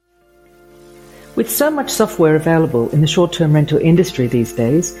With so much software available in the short-term rental industry these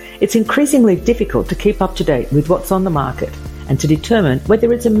days, it's increasingly difficult to keep up to date with what's on the market and to determine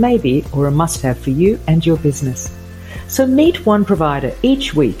whether it's a maybe or a must-have for you and your business. So meet one provider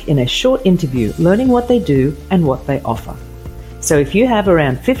each week in a short interview, learning what they do and what they offer. So if you have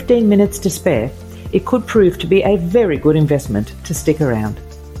around 15 minutes to spare, it could prove to be a very good investment to stick around.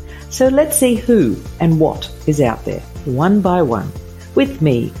 So let's see who and what is out there, one by one, with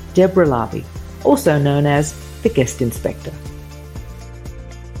me, Deborah Larby, also known as the Guest Inspector.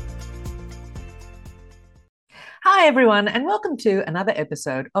 Hi everyone, and welcome to another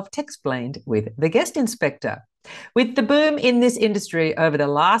episode of Techsplained with the Guest Inspector. With the boom in this industry over the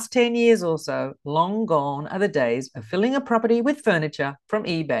last 10 years or so, long gone are the days of filling a property with furniture from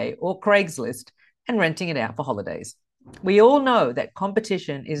eBay or Craigslist and renting it out for holidays. We all know that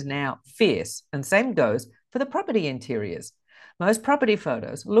competition is now fierce, and same goes for the property interiors. Most property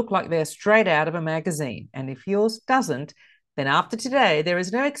photos look like they're straight out of a magazine, and if yours doesn't, then after today, there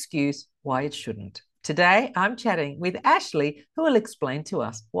is no excuse why it shouldn't. Today, I'm chatting with Ashley, who will explain to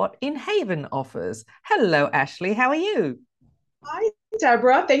us what Inhaven offers. Hello, Ashley. How are you? Hi,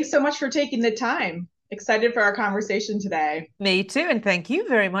 Deborah. Thanks so much for taking the time. Excited for our conversation today. Me too, and thank you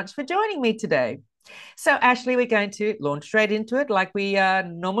very much for joining me today. So, Ashley, we're going to launch straight into it like we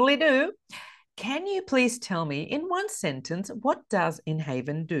normally do. Can you please tell me in one sentence, what does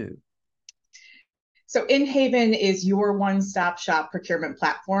Inhaven do? So Inhaven is your one-stop shop procurement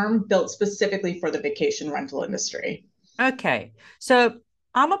platform built specifically for the vacation rental industry. Okay, so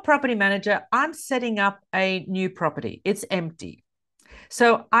I'm a property manager. I'm setting up a new property. It's empty.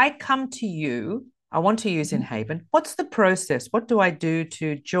 So I come to you. I want to use Inhaven. What's the process? What do I do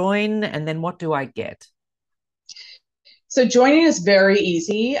to join? And then what do I get? So joining is very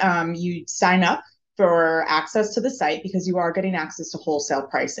easy. You sign up for access to the site because you are getting access to wholesale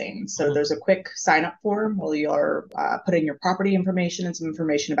pricing. So there's a quick sign up form where you're putting your property information and some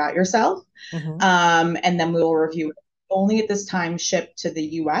information about yourself. And then we will review it. Only at this time shipped to the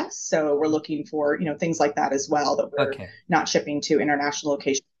US. So we're looking for, things like that as well, that we're not shipping to international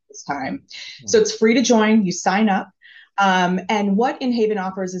locations at this time. So it's free to join. You sign up. And what Inhaven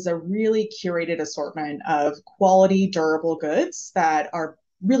offers is a really curated assortment of quality, durable goods that are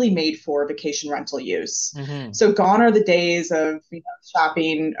really made for vacation rental use. So gone are the days of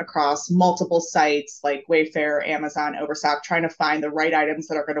shopping across multiple sites like Wayfair, Amazon, Overstock, trying to find the right items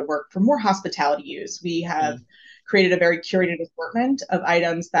that are going to work for more hospitality use. We have created a very curated assortment of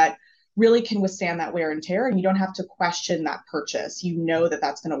items that really can withstand that wear and tear, and you don't have to question that purchase. You know that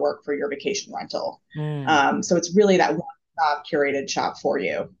that's going to work for your vacation rental. So it's really that one-stop curated shop for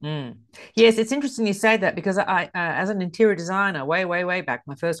you. Yes, it's interesting you say that because I, as an interior designer, way back,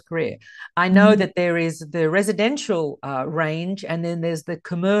 my first career, I know that there is the residential range and then there's the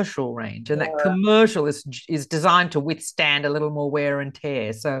commercial range, and that commercial is designed to withstand a little more wear and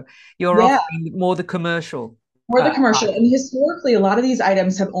tear. So you're offering more the commercial. Or the commercial. And historically, a lot of these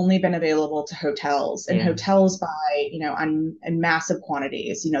items have only been available to hotels, and hotels buy, in massive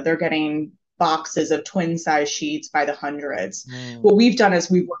quantities. They're getting boxes of twin size sheets by the hundreds. What we've done is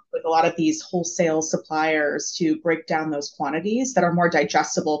we've worked with a lot of these wholesale suppliers to break down those quantities that are more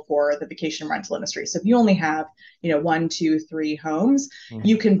digestible for the vacation rental industry. So if you only have, 1, 2, 3 homes,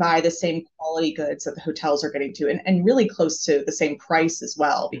 you can buy the same quality goods that the hotels are getting to, and really close to the same price as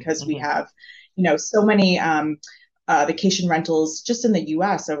well, because we have so many vacation rentals just in the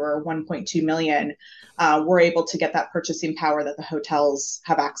US, over 1.2 million. We're able to get that purchasing power that the hotels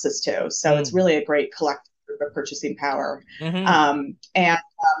have access to. So it's really a great collective group of purchasing power.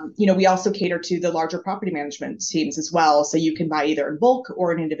 We also cater to the larger property management teams as well. So you can buy either in bulk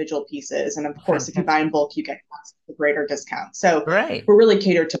or in individual pieces. And of course, if you buy in bulk, you get a greater discount. So we're really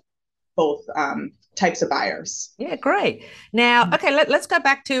catered to both types of buyers. Yeah, great. Now, okay, let's go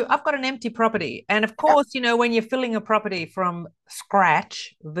back to, I've got an empty property. And of course, when you're filling a property from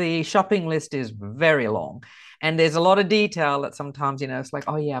scratch, the shopping list is very long. And there's a lot of detail that sometimes, it's like,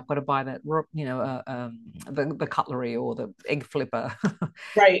 oh yeah, I've got to buy that, the cutlery or the egg flipper.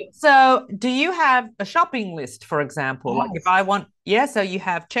 Right. So do you have a shopping list, for example? Like if I want, so you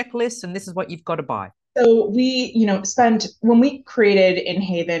have checklists and this is what you've got to buy. So we, when we created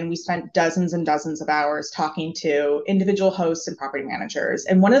Inhaven, we spent dozens and dozens of hours talking to individual hosts and property managers.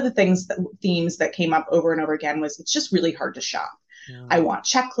 And one of the themes that came up over and over again was it's just really hard to shop. I want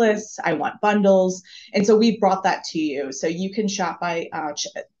checklists, I want bundles. And so we brought that to you. So you can shop by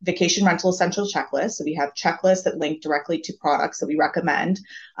vacation rental essential checklist. So we have checklists that link directly to products that we recommend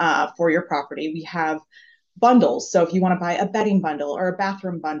for your property. We have bundles. So if you want to buy a bedding bundle or a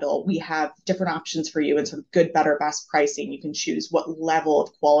bathroom bundle, we have different options for you and sort of good, better, best pricing. You can choose what level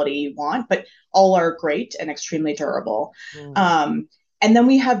of quality you want, but all are great and extremely durable. Mm. And then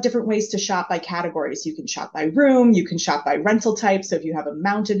we have different ways to shop by categories. You can shop by room, you can shop by rental type. So if you have a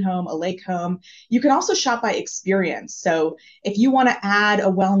mountain home, a lake home, you can also shop by experience. So if you want to add a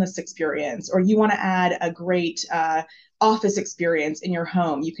wellness experience or you want to add a great office experience in your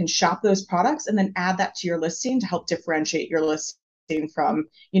home, you can shop those products and then add that to your listing to help differentiate your listing from,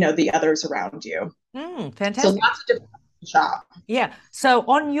 the others around you. So Fantastic. lots of different shop. Yeah. So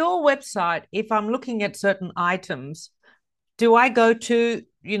on your website, if I'm looking at certain items, do I go to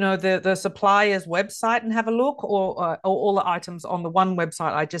the supplier's website and have a look, or all the items on the one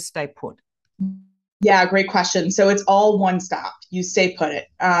website I just stay put? Yeah, great question. So it's all one stop. You stay put it.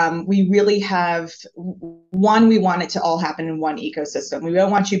 We really have one, we want it to all happen in one ecosystem. We don't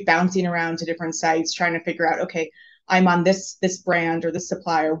want you bouncing around to different sites trying to figure out, okay, I'm on this brand or this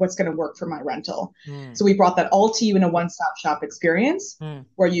supplier, what's going to work for my rental. So we brought that all to you in a one-stop shop experience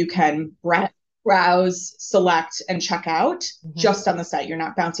where you can browse, select, and check out just on the site. You're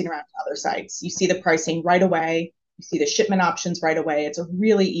not bouncing around to other sites. You see the pricing right away. You see the shipment options right away. It's a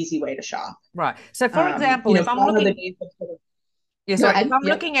really easy way to shop. Right. So for example, if I'm looking, if I'm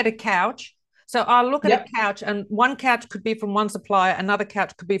looking at a couch, so I'll look at a couch, and one couch could be from one supplier, another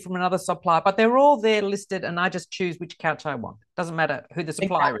couch could be from another supplier, but they're all there listed, and I just choose which couch I want. Doesn't matter who the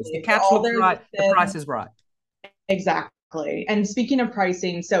supplier is. The couch looks right, the price is right. Exactly. And speaking of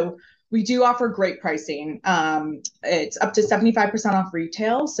pricing, so we do offer great pricing. It's up to 75% off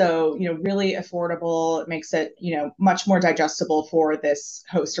retail. So, really affordable. It makes it, much more digestible for this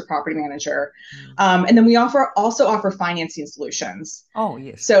host or property manager. And then we also offer financing solutions. Oh,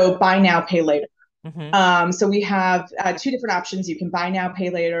 yes. So buy now, pay later. So we have two different options. You can buy now, pay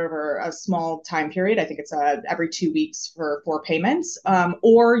later over a small time period. I think it's every 2 weeks for 4 payments.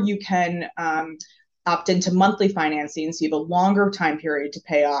 Or you can opt into monthly financing. So you have a longer time period to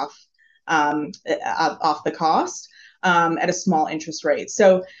pay off the cost at a small interest rate.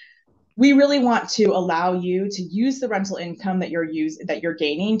 So we really want to allow you to use the rental income that you're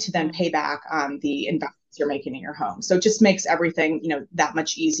gaining to then pay back on the investments you're making in your home. So it just makes everything, that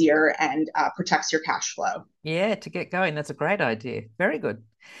much easier and protects your cash flow. Yeah, to get going. That's a great idea. Very good.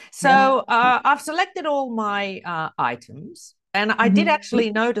 So I've selected all my items. And I did actually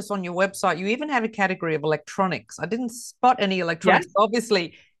notice on your website, you even have a category of electronics. I didn't spot any electronics. Yes.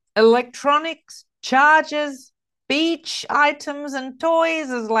 Obviously, electronics, chargers, beach items, and toys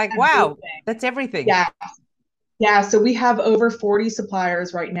is like, wow, that's everything. Yeah. Yeah. So we have over 40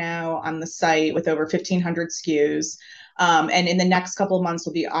 suppliers right now on the site with over 1,500 SKUs. And in the next couple of months,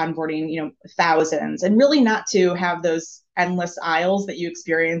 we'll be onboarding, thousands, and really not to have those endless aisles that you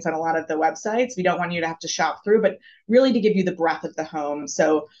experience on a lot of the websites. We don't want you to have to shop through, but really to give you the breadth of the home.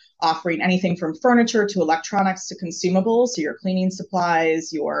 So offering anything from furniture to electronics to consumables, so your cleaning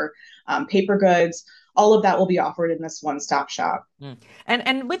supplies, your paper goods, all of that will be offered in this one-stop shop.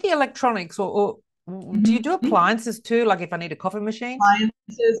 And with the electronics, or do you do appliances too? Like if I need a coffee machine?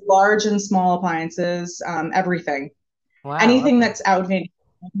 Appliances, large and small appliances, everything. Wow, anything that's outdated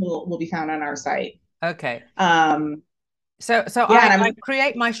will be found on our site. Okay. So I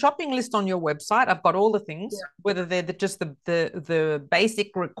create my shopping list on your website. I've got all the things, whether they're just the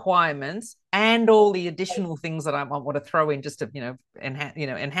basic requirements and all the additional things that I want to throw in just to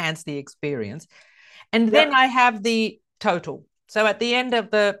enhance the experience. And then I have the total. So at the end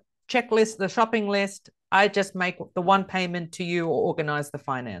of the checklist, the shopping list, I just make the one payment to you or organize the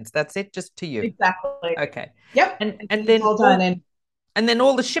finance. That's it, just to you. Exactly. Okay. Yep. And then all done. And then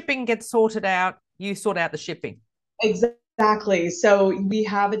all the shipping gets sorted out. You sort out the shipping. Exactly. So we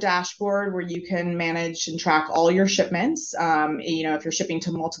have a dashboard where you can manage and track all your shipments. If you're shipping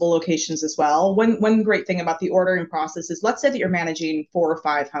to multiple locations as well. One great thing about the ordering process is, let's say that you're managing 4 or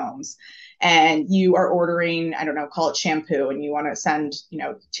 5 homes and you are ordering, I don't know, call it shampoo, and you want to send,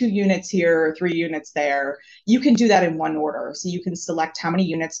 2 units here, 3 units there. You can do that in one order. So you can select how many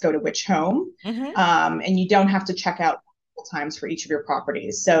units go to which home, and you don't have to check out multiple times for each of your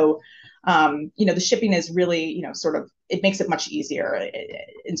properties. So the shipping is really, it makes it much easier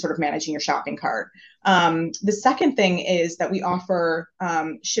in sort of managing your shopping cart. The second thing is that we offer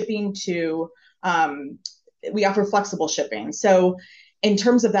we offer flexible shipping. So in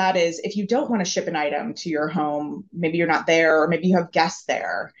terms of that is, if you don't want to ship an item to your home, maybe you're not there, or maybe you have guests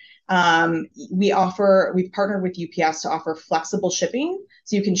there, we've partnered with UPS to offer flexible shipping.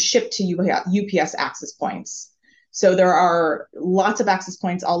 So you can ship to UPS access points. So there are lots of access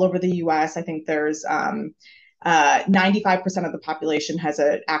points all over the US. I think there's 95% of the population has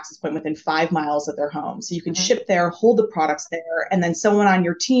an access point within 5 miles of their home. So you can ship there, hold the products there, and then someone on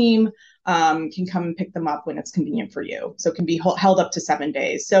your team can come and pick them up when it's convenient for you. So it can be held up to 7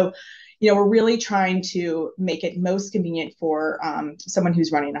 days. So, we're really trying to make it most convenient for someone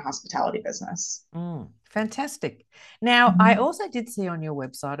who's running a hospitality business. Fantastic. Now, I also did see on your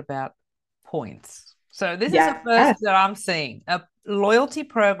website about points. So this is the first that I'm seeing, a loyalty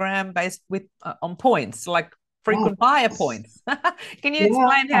program based on points, like frequent buyer points. Can you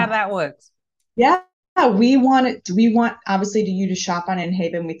explain how that works? Yeah. We want obviously you to shop on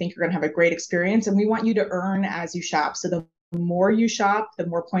Inhaven. We think you're going to have a great experience, and we want you to earn as you shop. So the more you shop, the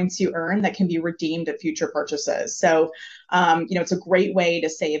more points you earn that can be redeemed at future purchases. So, it's a great way to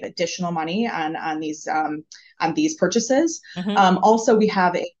save additional money on these purchases. Also, we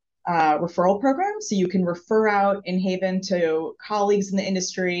have a referral program, so you can refer out Inhaven to colleagues in the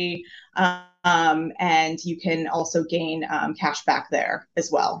industry, and you can also gain cash back there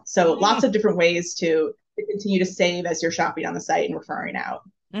as well. So lots of different ways to continue to save as you're shopping on the site and referring out.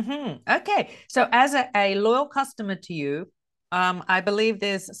 Okay, so as a loyal customer to you, I believe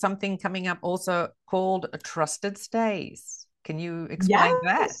there's something coming up also called Trusted Stays. Can you explain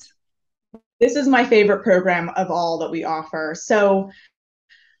that? This is my favorite program of all that we offer. So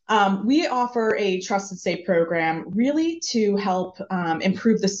we offer a trusted stay program really to help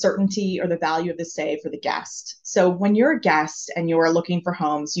improve the certainty or the value of the stay for the guest. So when you're a guest and you're looking for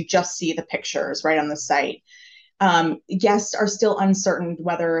homes, you just see the pictures right on the site. Guests are still uncertain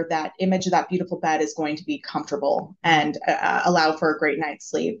whether that image of that beautiful bed is going to be comfortable and allow for a great night's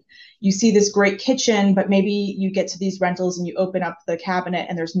sleep. You see this great kitchen, but maybe you get to these rentals and you open up the cabinet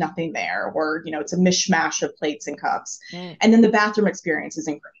and there's nothing there, or it's a mishmash of plates and cups. And then the bathroom experience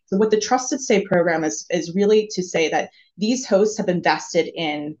isn't great. So what the Trusted Stay program is really to say that these hosts have invested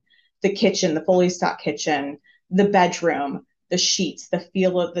in the kitchen, the fully stocked kitchen, the bedroom, the sheets, the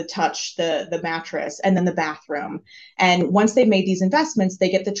feel of the touch, the mattress, and then the bathroom. And once they've made these investments, they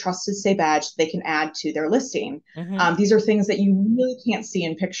get the Trusted Stay badge they can add to their listing. These are things that you really can't see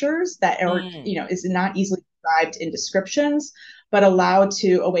in pictures that are, is not easily described in descriptions, but allowed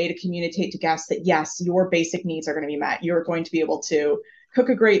to a way to communicate to guests that yes, your basic needs are going to be met. You're going to be able to cook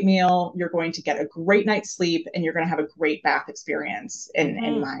a great meal, you're going to get a great night's sleep, and you're going to have a great bath experience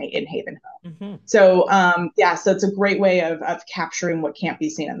in my Inhaven home. So so it's a great way of capturing what can't be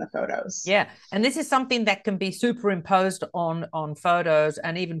seen in the photos. Yeah, and this is something that can be superimposed on photos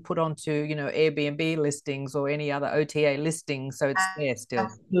and even put onto Airbnb listings or any other OTA listings, so it's there still.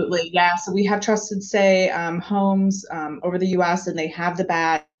 Absolutely, yeah. So we have Trusted Stay homes over the U.S. and they have the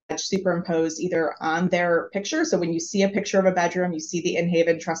badge superimposed either on their picture. So when you see a picture of a bedroom, you see the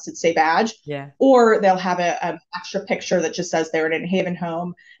Inhaven Trusted Stay badge. Or they'll have an extra picture that just says they're an Inhaven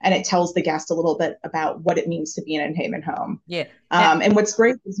home, and it tells the guest a little bit about what it means to be an Inhaven home. And what's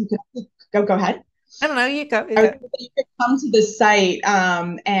great is you can go ahead. I don't know, you go. You can come to the site,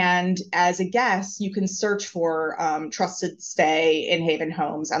 and as a guest, you can search for Trusted Stay Inhaven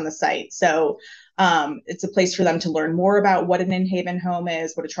homes on the site. So it's a place for them to learn more about what an Inhaven home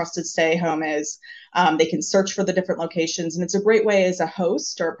is, what a Trusted Stay home is. They can search for the different locations, and it's a great way as a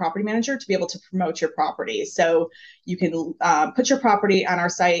host or a property manager to be able to promote your property. So you can put your property on our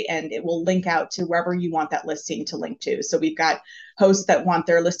site, and it will link out to wherever you want that listing to link to. So we've got hosts that want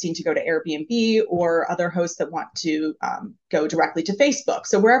their listing to go to Airbnb, or other hosts that want to go directly to Facebook.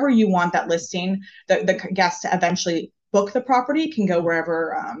 So wherever you want that listing, the guest to eventually book the property can go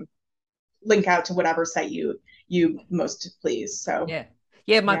wherever, link out to whatever site you most please. So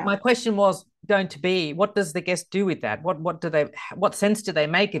my question was going to be, what does the guest do with that? What sense do they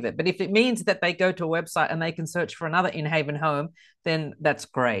make of it? But if it means that they go to a website and they can search for another Inhaven home, then that's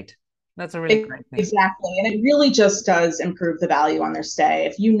great. That's a really great thing. Exactly. And it really just does improve the value on their stay.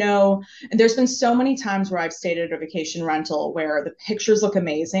 If and there's been so many times where I've stayed at a vacation rental where the pictures look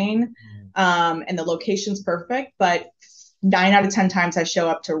amazing, and the location's perfect, but 9 out of 10 times I show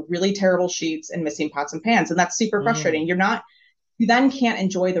up to really terrible sheets and missing pots and pans. And that's super frustrating. You then can't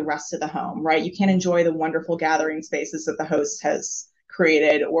enjoy the rest of the home, right? You can't enjoy the wonderful gathering spaces that the host has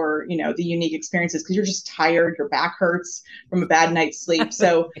created, or, the unique experiences, because you're just tired, your back hurts from a bad night's sleep.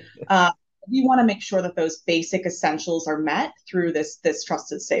 So we want to make sure that those basic essentials are met through this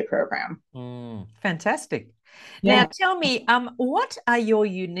Trusted Stay program. Fantastic. Now tell me, what are your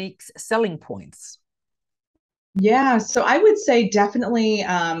unique selling points? Yeah, so I would say definitely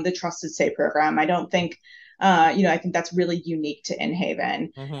the Trusted Stay program. I don't think, I think that's really unique to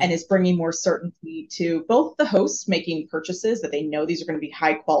Inhaven, and is bringing more certainty to both the hosts making purchases, that they know these are going to be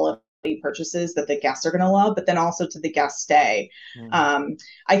high quality purchases that the guests are going to love, but then also to the guest stay. Mm.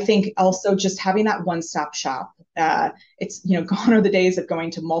 I think also just having that one-stop shop. It's, gone are the days of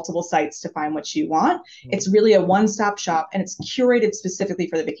going to multiple sites to find what you want. Mm. It's really a one-stop shop, and it's curated specifically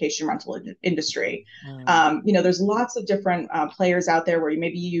for the vacation rental industry. There's lots of different players out there where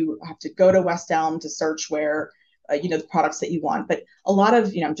maybe you have to go to West Elm to search where the products that you want. But a lot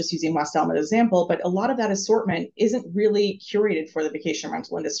of, I'm just using West Elm as an example, but a lot of that assortment isn't really curated for the vacation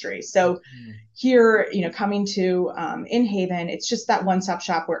rental industry. So here, coming to Inhaven, it's just that one-stop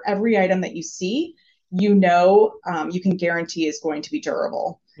shop where every item that you see, you can guarantee is going to be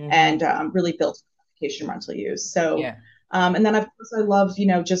durable and really built for vacation rental use. So yeah. And then of course I love,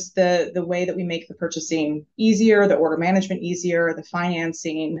 just the way that we make the purchasing easier, the order management easier, the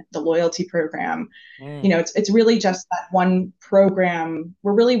financing, the loyalty program. It's really just that one program.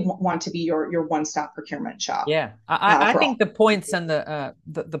 We really want to be your one-stop procurement shop. Yeah, I think the points and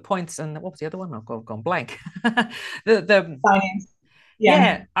the points and what was the other one? I've gone blank. the finance.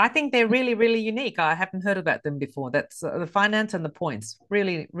 Yeah, I think they're really, really unique. I haven't heard about them before. That's the finance and the points.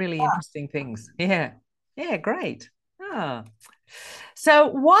 Really, really interesting things. Yeah, yeah, great. Ah. So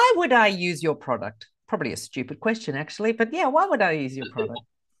why would I use your product? Probably a stupid question, actually, but yeah, why would I use your product?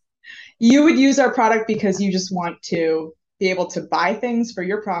 You would use our product because you just want to be able to buy things for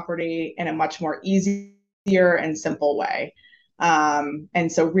your property in a much more easier and simple way.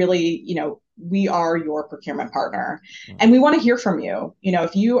 And so really, we are your procurement partner, and we want to hear from you.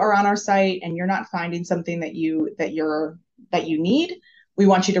 If you are on our site and you're not finding something that you need, we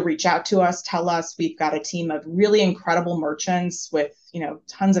want you to reach out to us. Tell us. We've got a team of really incredible merchants with,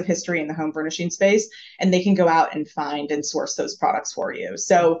 tons of history in the home furnishing space, and they can go out and find and source those products for you.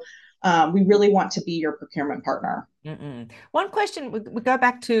 So we really want to be your procurement partner. One question, we go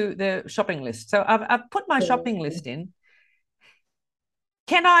back to the shopping list. So I've put my shopping list in.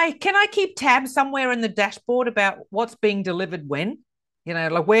 Can I keep tabs somewhere in the dashboard about what's being delivered when?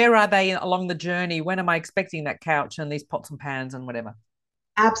 Like where are they along the journey? When am I expecting that couch and these pots and pans and whatever?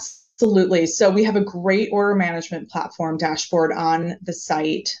 Absolutely. So we have a great order management platform dashboard on the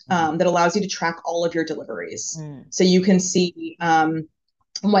site that allows you to track all of your deliveries. So you can see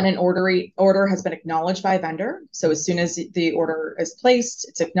when an order has been acknowledged by a vendor. So as soon as the order is placed,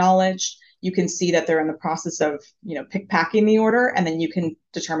 it's acknowledged. You can see that they're in the process of, packing the order, and then you can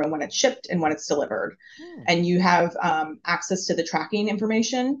determine when it's shipped and when it's delivered. And you have access to the tracking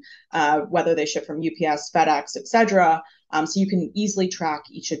information, whether they ship from UPS, FedEx, etc. So you can easily track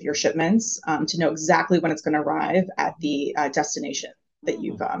each of your shipments to know exactly when it's going to arrive at the destination that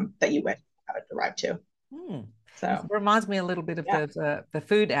you went have it arrive to. So it reminds me a little bit of the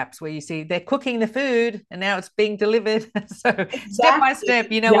food apps where you see they're cooking the food and now it's being delivered. So step by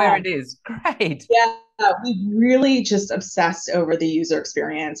step, you know where it is. Great. Yeah, we really just obsessed over the user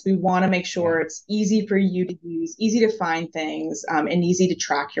experience. We want to make sure it's easy for you to use, easy to find things, and easy to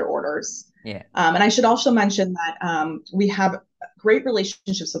track your orders. Yeah. And I should also mention that we have great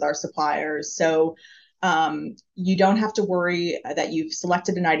relationships with our suppliers. So you don't have to worry that you've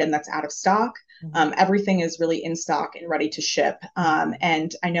selected an item that's out of stock. Everything is really in stock and ready to ship.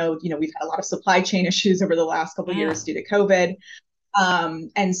 And I know, we've had a lot of supply chain issues over the last couple of years due to COVID.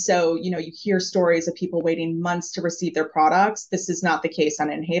 And so, you hear stories of people waiting months to receive their products. This is not the case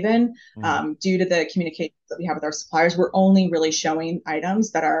on Inhaven. Due to the communication that we have with our suppliers, we're only really showing items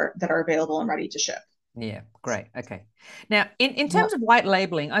that are available and ready to ship. Yeah, great. Okay. Now, in terms of white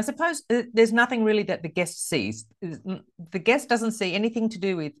labeling, I suppose there's nothing really that the guest sees. The guest doesn't see anything to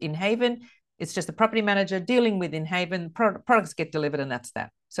do with Inhaven. It's just the property manager dealing with Inhaven. Products get delivered, and that's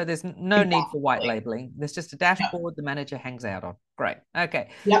that. So there's no need for white labeling. There's just a dashboard the manager hangs out on. Great. Okay.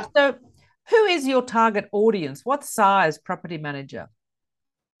 So who is your target audience? What size property manager?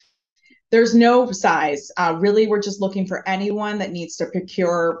 There's no size. Really, we're just looking for anyone that needs to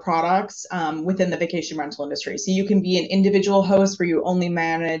procure products within the vacation rental industry. So you can be an individual host where you only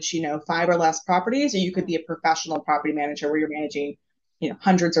manage, 5 or less properties, or you could be a professional property manager where you're managing,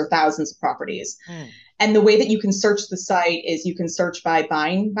 hundreds or thousands of properties. And the way that you can search the site is you can search by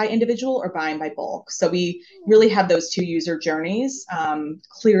buying by individual or buying by bulk. So we really have those two user journeys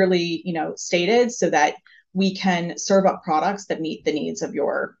clearly, stated so that we can serve up products that meet the needs of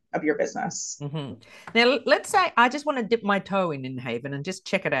your business. Now, let's say I just want to dip my toe in Inhaven and just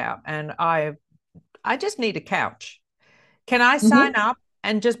check it out, and I just need a couch. Can I sign up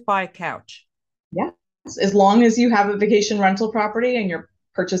and just buy a couch? Yeah, as long as you have a vacation rental property and you're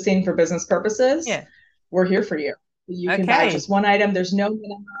purchasing for business purposes, we're here for you. You can buy just one item. There's no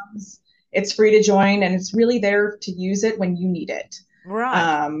minimums. It's free to join, and it's really there to use it when you need it.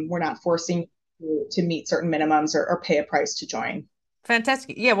 Right. We're not forcing you to meet certain minimums or pay a price to join.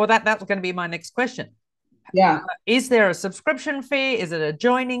 Fantastic. Yeah, well, that was going to be my next question. Yeah. Is there a subscription fee? Is it a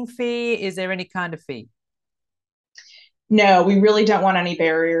joining fee? Is there any kind of fee? No, we really don't want any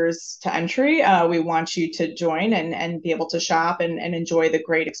barriers to entry. We want you to join and be able to shop and enjoy the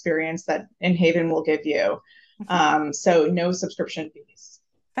great experience that Inhaven will give you. Mhm. So no subscription fees.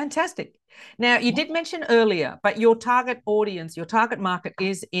 Fantastic. Now, you did mention earlier, but your target audience, your target market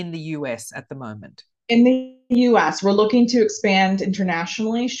is in the US at the moment. In the US, we're looking to expand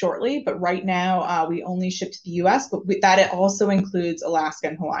internationally shortly, but right now we only ship to the US, but that it also includes Alaska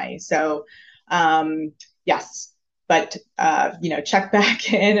and Hawaii. So, yes, but check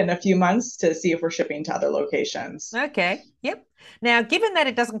back in a few months to see if we're shipping to other locations. Okay. Yep. Now, given that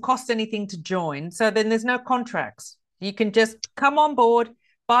it doesn't cost anything to join, so then there's no contracts. You can just come on board,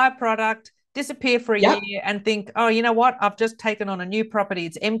 buy a product, disappear for a Yep, year, and think, oh, you know what? I've just taken on a new property.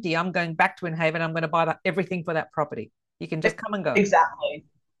 It's empty. I'm going back to Inhaven. I'm going to buy everything for that property. You can just come and go. exactly.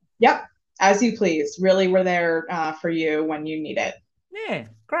 Yep, as you please. Really, we're there for you when you need it. Yeah,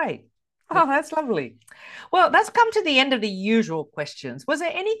 great. Oh, that's lovely. Well, that's come to the end of the usual questions. Was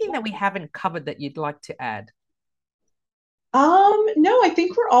there anything that we haven't covered that you'd like to add? No, I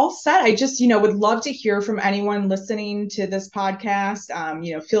think we're all set. I just, would love to hear from anyone listening to this podcast.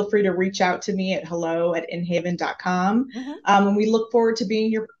 Feel free to reach out to me at hello@inhaven.com. Mhm. And we look forward to being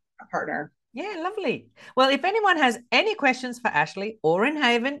your partner. Yeah, lovely. Well, if anyone has any questions for Ashley or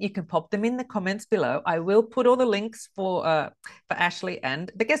Inhaven, you can pop them in the comments below. I will put all the links for Ashley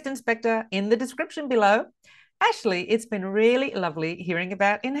and the guest inspector in the description below. Ashley, it's been really lovely hearing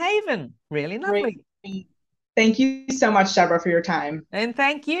about Inhaven. Really Great. lovely. Thank you so much, Deborah, for your time. And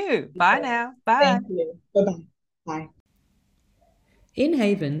thank you. Bye now. Bye. Thank you. Bye-bye. Bye.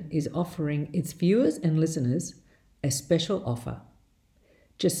 Inhaven is offering its viewers and listeners a special offer.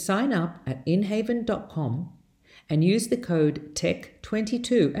 Just sign up at inhaven.com and use the code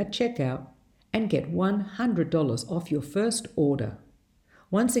TECH22 at checkout and get $100 off your first order.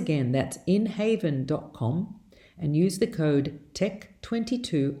 Once again, that's inhaven.com and use the code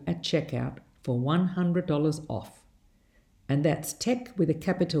TECH22 at checkout for $100 off. And that's TECH with a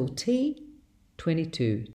capital T 22.